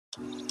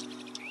Hey,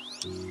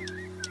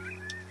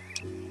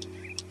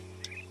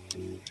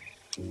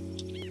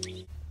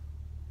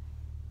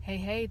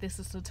 this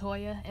is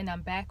Latoya, and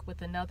I'm back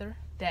with another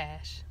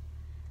Dash.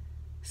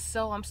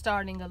 So I'm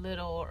starting a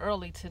little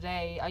early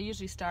today. I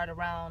usually start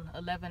around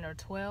 11 or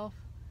 12,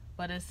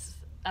 but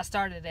I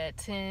started at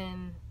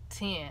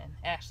 10:10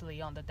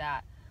 actually on the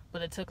dot,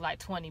 but it took like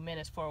 20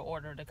 minutes for an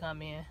order to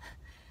come in.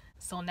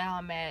 So now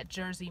I'm at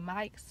Jersey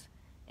Mike's,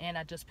 and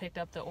I just picked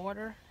up the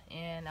order,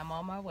 and I'm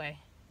on my way.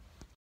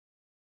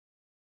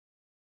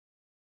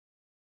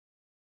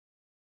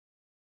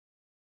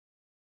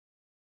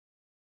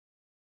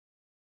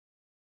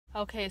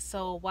 Okay,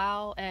 so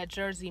while at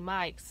Jersey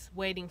Mike's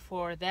waiting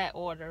for that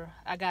order,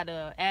 I got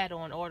a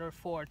add-on order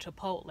for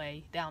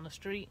Chipotle down the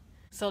street.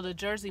 So the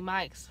Jersey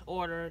Mike's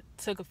order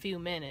took a few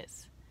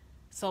minutes.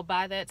 So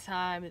by that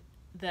time,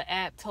 the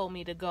app told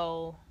me to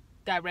go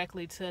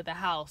directly to the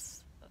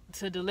house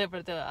to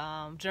deliver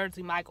the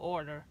Jersey Mike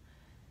order.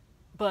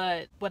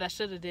 But what I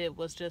should have did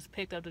was just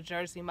picked up the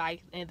Jersey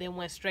Mike and then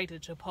went straight to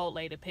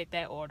Chipotle to pick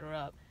that order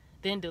up,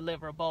 then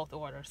deliver both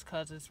orders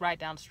because it's right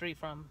down the street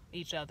from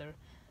each other.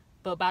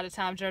 But by the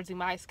time Jersey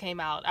Mike's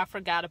came out, I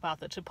forgot about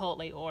the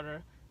Chipotle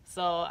order.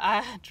 So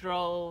I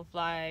drove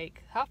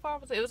like, how far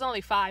was it? It was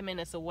only 5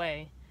 minutes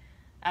away.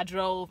 I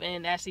drove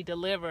and actually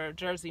delivered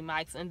Jersey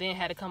Mike's and then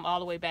had to come all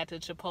the way back to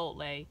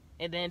Chipotle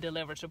and then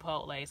deliver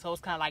Chipotle. So it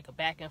was kind of like a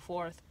back and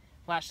forth.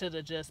 Well, I should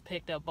have just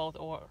picked up both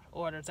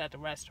orders at the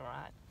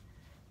restaurant.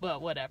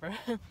 But whatever.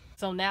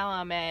 So now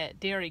I'm at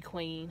Dairy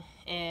Queen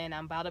and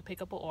I'm about to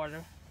pick up an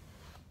order.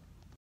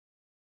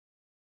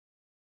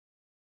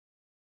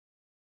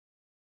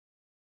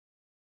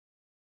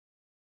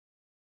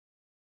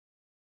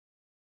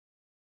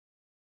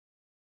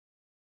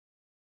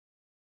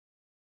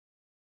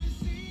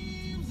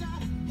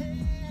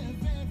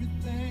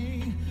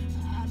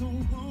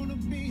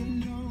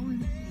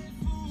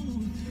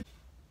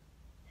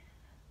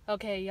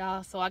 Okay,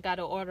 y'all, so I got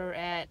an order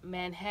at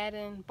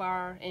Manhattan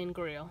Bar and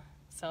Grill.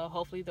 So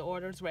hopefully the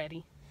order's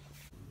ready.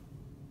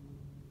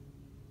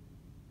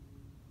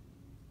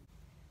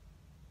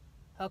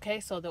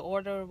 Okay, so the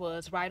order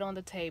was right on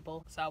the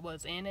table, so I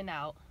was in and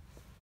out.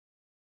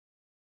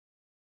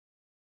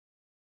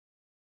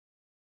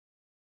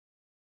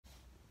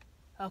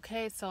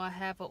 Okay, so I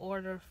have an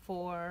order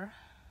for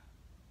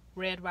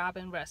Red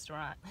Robin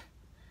Restaurant.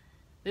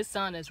 This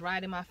sun is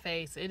right in my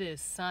face. It is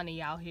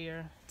sunny out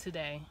here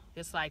today.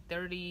 It's like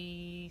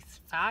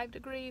 35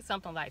 degrees,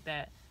 something like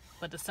that.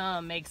 But the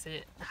sun makes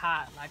it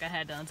hot. Like I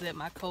had to unzip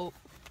my coat.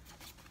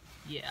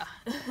 Yeah.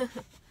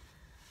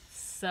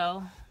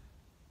 So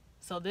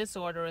this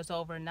order is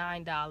over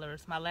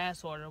 $9. My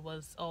last order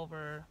was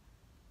over,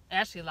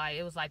 actually like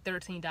it was like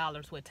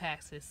 $13 with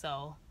taxes.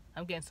 So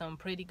I'm getting some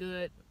pretty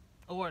good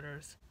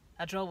orders.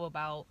 I drove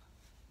about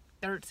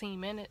 13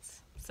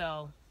 minutes,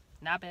 so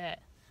not bad.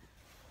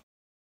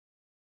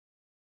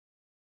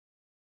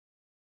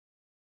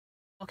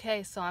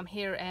 Okay, so I'm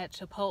here at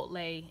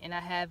Chipotle and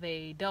I have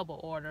a double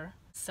order.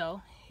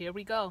 So here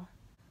we go.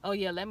 Oh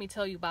yeah, let me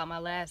tell you about my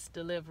last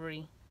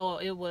delivery. Oh,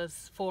 it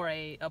was for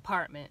a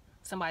apartment.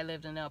 Somebody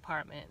lived in an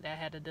apartment that I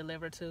had to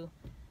deliver to.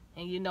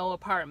 And you know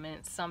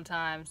apartments,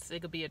 sometimes it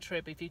could be a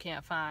trip if you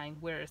can't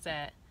find where it's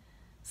at.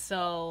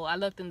 So I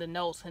looked in the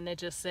notes and it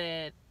just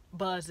said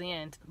buzz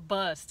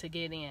to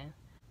get in.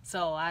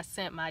 So I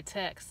sent my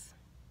text.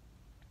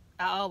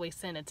 I always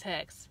send a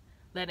text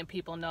letting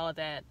people know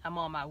that I'm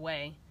on my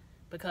way,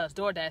 because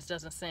DoorDash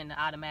doesn't send an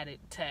automatic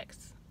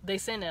text. They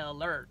send an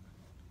alert.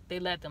 They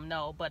let them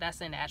know, but I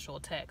send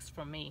actual text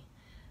from me.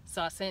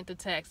 So I sent the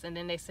text and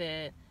then they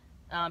said,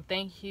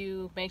 thank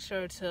you. Make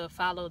sure to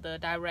follow the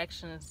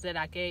directions that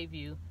I gave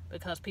you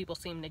because people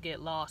seem to get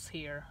lost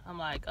here. I'm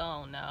like,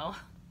 oh no.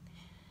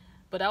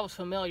 But I was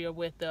familiar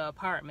with the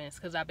apartments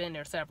because I've been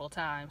there several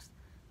times.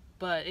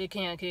 But it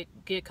can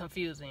get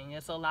confusing.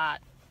 It's a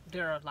lot.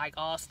 They're like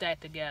all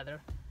stacked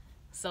together.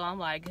 So I'm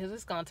like, is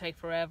this going to take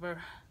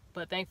forever?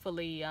 But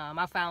thankfully,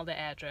 I found the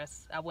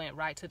address. I went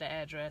right to the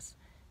address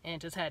and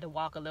just had to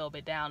walk a little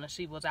bit down, and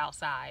she was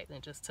outside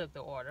and just took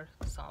the order.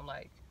 So I'm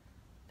like,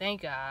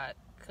 thank God,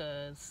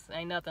 because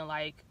ain't nothing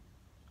like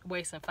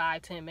wasting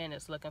 5-10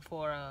 minutes looking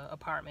for a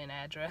apartment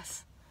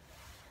address.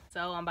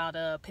 So I'm about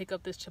to pick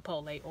up this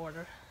Chipotle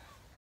order.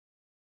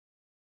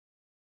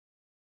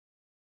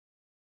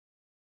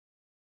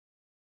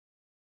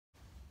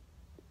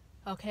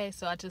 Okay,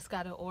 so I just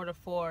got an order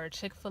for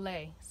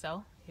Chick-fil-A.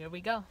 So here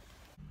we go.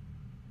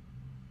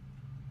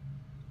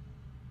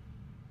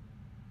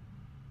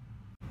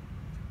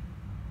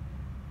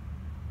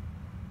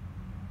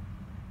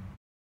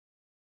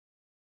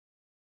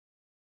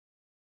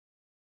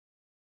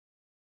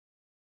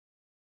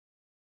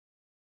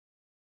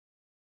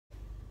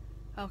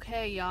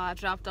 Okay, y'all, I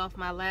dropped off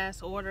my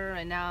last order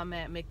and now I'm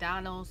at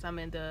McDonald's. I'm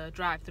in the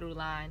drive-through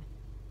line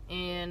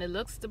and it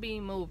looks to be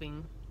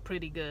moving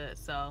pretty good,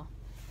 so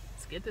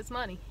let's get this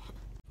money.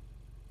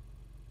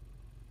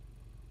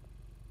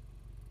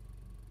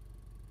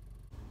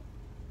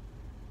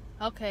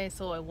 Okay,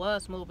 so it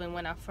was moving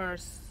when I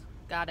first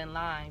got in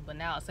line, but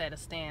now it's at a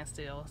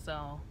standstill,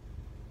 so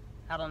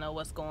I don't know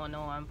what's going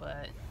on,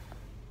 but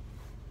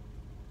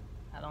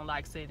I don't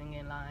like sitting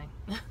in line.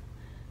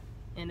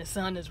 And the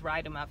sun is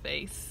right in my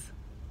face.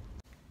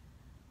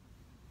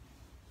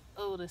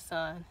 Oh, the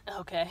sun.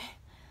 Okay.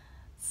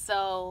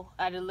 So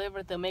I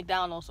delivered the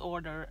McDonald's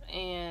order,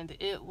 and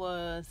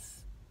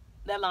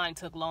that line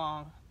took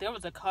long. There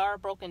was a car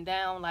broken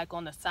down like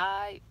on the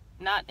side,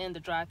 not in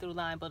the drive-through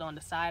line, but on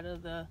the side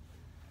of the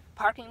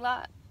parking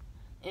lot.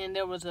 And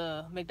there was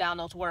a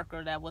McDonald's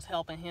worker that was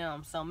helping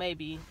him, so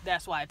maybe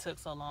that's why it took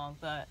so long.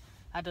 But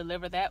I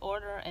delivered that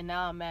order, and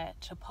now I'm at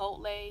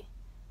Chipotle,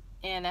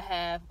 and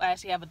I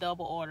actually have a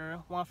double order,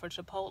 one for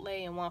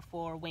Chipotle and one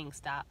for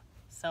Wingstop.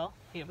 So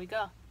here we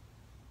go.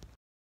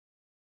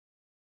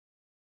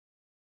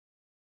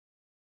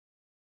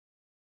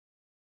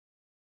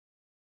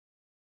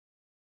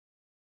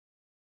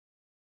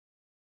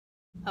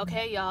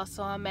 Okay, y'all,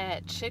 so I'm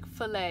at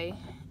Chick-fil-A,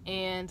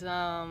 and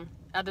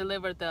I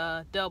delivered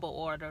the double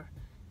order.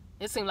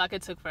 It seemed like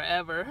it took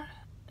forever.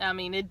 I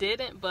mean, it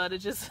didn't, but it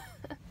just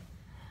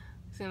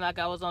seemed like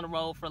I was on the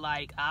road for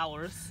like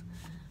hours.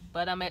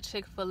 But I'm at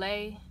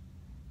Chick-fil-A,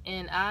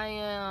 and I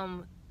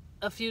am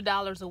a few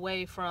dollars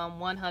away from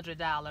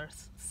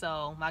 $100.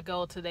 So my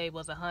goal today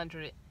was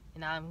 100,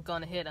 and I'm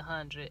gonna hit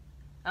 100.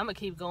 I'm gonna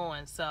keep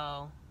going,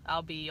 so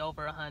I'll be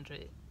over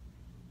 100.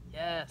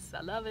 Yes,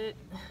 I love it.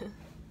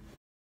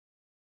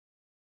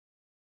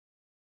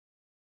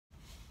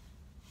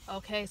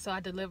 Okay, so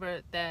I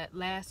delivered that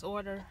last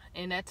order,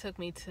 and that took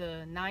me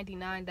to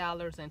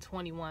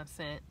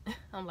 $99.21.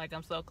 I'm like,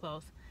 I'm so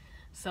close.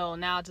 So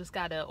now I just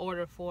got an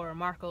order for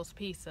Marco's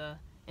Pizza,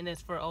 and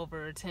it's for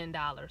over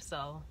 $10.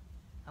 So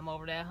I'm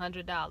over that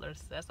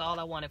 $100. That's all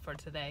I wanted for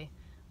today,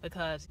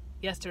 because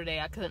yesterday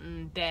I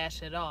couldn't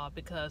dash at all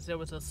because there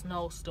was a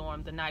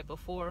snowstorm the night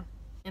before,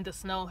 and the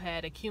snow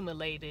had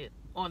accumulated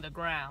on the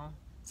ground.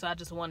 So I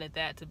just wanted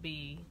that to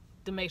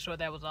make sure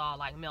that was all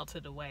like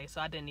melted away.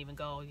 So I didn't even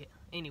go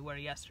anywhere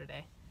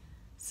yesterday.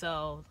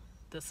 So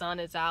the sun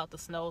is out, the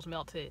snow's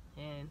melted,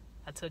 and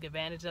I took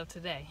advantage of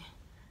today.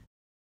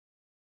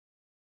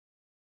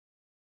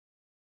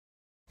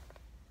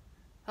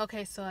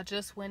 Okay, so I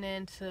just went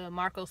into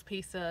Marco's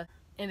Pizza,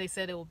 and they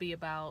said it will be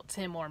about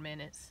 10 more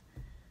minutes.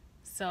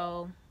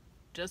 So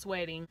just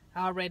waiting.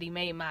 I already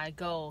made my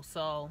goal,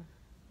 so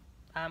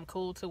I'm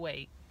cool to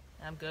wait.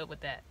 I'm good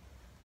with that.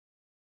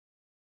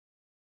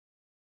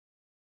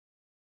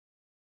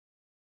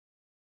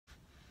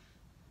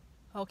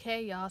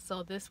 Okay, y'all,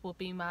 so this will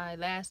be my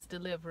last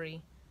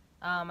delivery.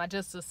 I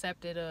just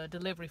accepted a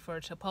delivery for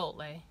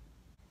Chipotle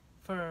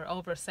for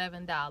over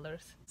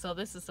 $7. So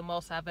this is the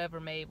most I've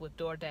ever made with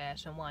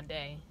DoorDash in one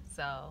day.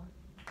 So,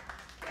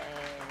 yay.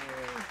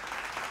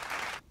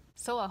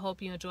 So I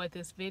hope you enjoyed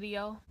this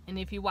video. And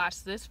if you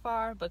watched this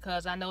far,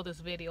 because I know this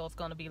video is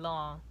going to be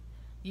long,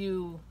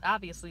 you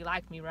obviously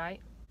like me, right?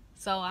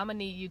 So I'm going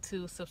to need you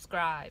to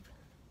subscribe.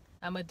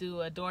 I'm going to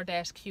do a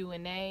DoorDash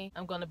Q&A.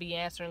 I'm going to be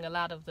answering a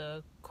lot of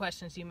the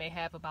questions you may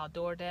have about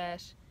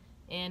DoorDash.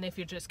 And if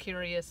you're just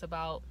curious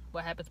about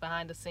what happens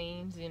behind the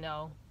scenes,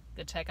 go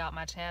check out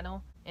my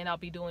channel. And I'll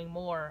be doing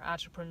more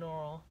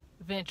entrepreneurial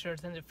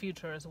ventures in the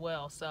future as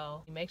well.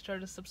 So make sure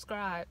to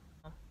subscribe.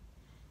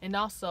 And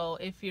also,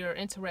 if you're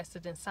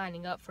interested in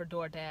signing up for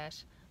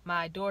DoorDash,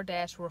 my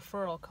DoorDash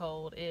referral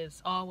code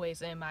is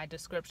always in my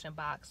description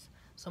box.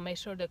 So make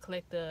sure to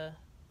click the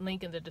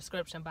link in the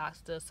description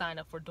box to sign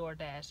up for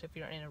DoorDash if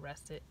you're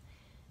interested.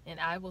 And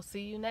I will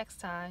see you next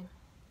time.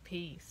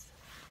 Peace.